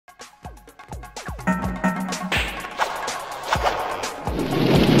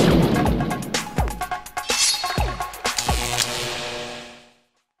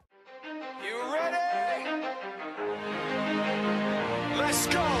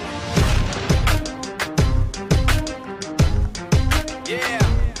Yeah.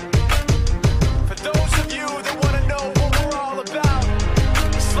 For those of you that want to know what we're all about,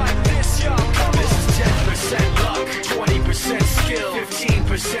 it's like this, y'all. This is 10% luck, 20% skill,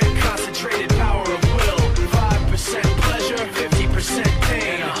 15% concentrated power of will, 5% pleasure, 50%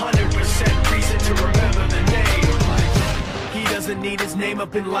 pain, 100% reason to remember the name. He doesn't need his name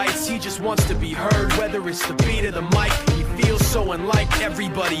up in lights, he just wants to be heard, whether it's the beat or the mic. He feels so unlike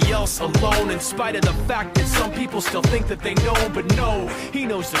everybody else, alone, in spite of the fact that some people still think that they know. But no, he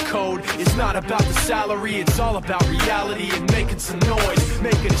knows the code. It's not about the salary, it's all about reality and making some noise,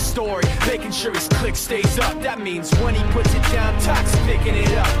 making a story, making sure his click stays up. That means when he puts it down, Tox picking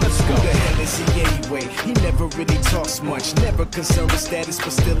it up. Let's go. Who the hell is he anyway? He never really talks much, never concerned with status,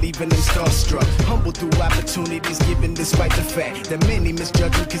 but still leaving him starstruck. Humble through opportunities given despite the fact that many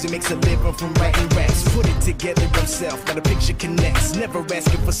misjudge him cause he makes a living from writing raps. Put it together himself, got a picture connects, never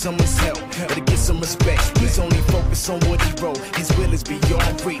asking for someone's help or to get some respect. He's only focused on what he wrote, his will is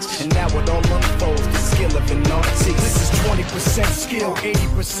beyond reach, and now it all unfolds, the skill of an artist. This is 20% skill,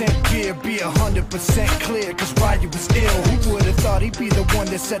 80% gear, be 100% clear, cause Ryu was ill. Who would've thought he'd be the one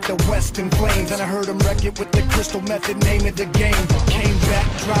that set the West in flames? And I heard him wreck it with the crystal method, name of the game. Came back,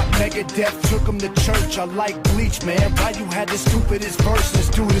 dropped Megadeth, took him to church. I like Bleach, man. Ryu had the stupidest verse, this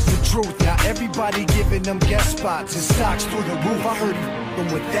dude is the truth. Now everybody giving them guest spots and stocks through the roof. I heard he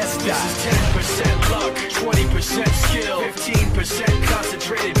f***ing with that stock. This is 10% luck, 20% skill, 15%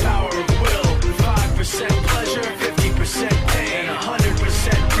 concentrated power of will, 5% pleasure, 50% pain,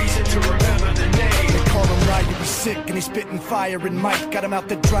 100% reason to remember the name. They call him Ryu, he's sick and he's spitting fire and Mike got him out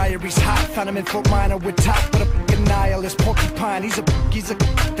the dryer, he's hot. Found him in Fort Minor with top, but a f***ing nihilist porcupine. He's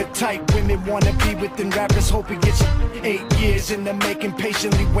the type women wanna be with, and rappers hope he gets 8 years in the making,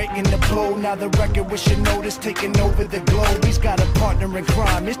 patiently waiting to blow. Now the record with your notice taking over the globe. He's got a partner in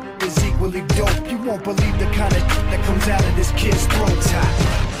crime, his is equally dope. You won't believe the kind of that comes out of this kid's throat.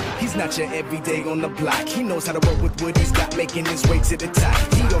 He's not your everyday on the block. He knows how to work with what he's got, making his way to the top.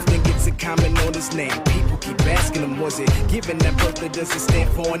 He often gets a comment on his name. People keep asking him, was it given that birth that doesn't stand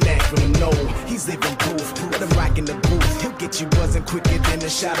for an acronym? No, he's living proof. Let him rock in the booth. He'll get you buzzing quicker than a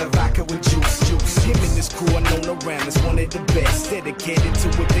shot of vodka with juice. Him and his crew are known around as one of the best, dedicated to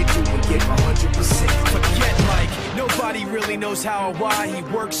what they do and give 100%. Forget Mike, nobody really knows how or why he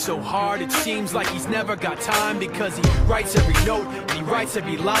works so hard. It seems like he's never got time, because he writes every note and he writes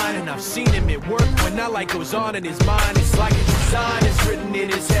every line. And I've seen him at work when that light goes on in his mind. It's like a design is written in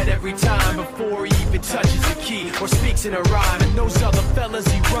his head every time before he even touches a key or speaks in a rhyme. And those other fellas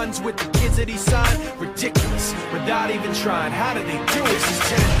he runs with, the kids that he signed, ridiculous, without even trying. How do they do it? This is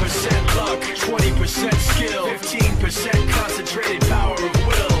 10% luck, 20% skill,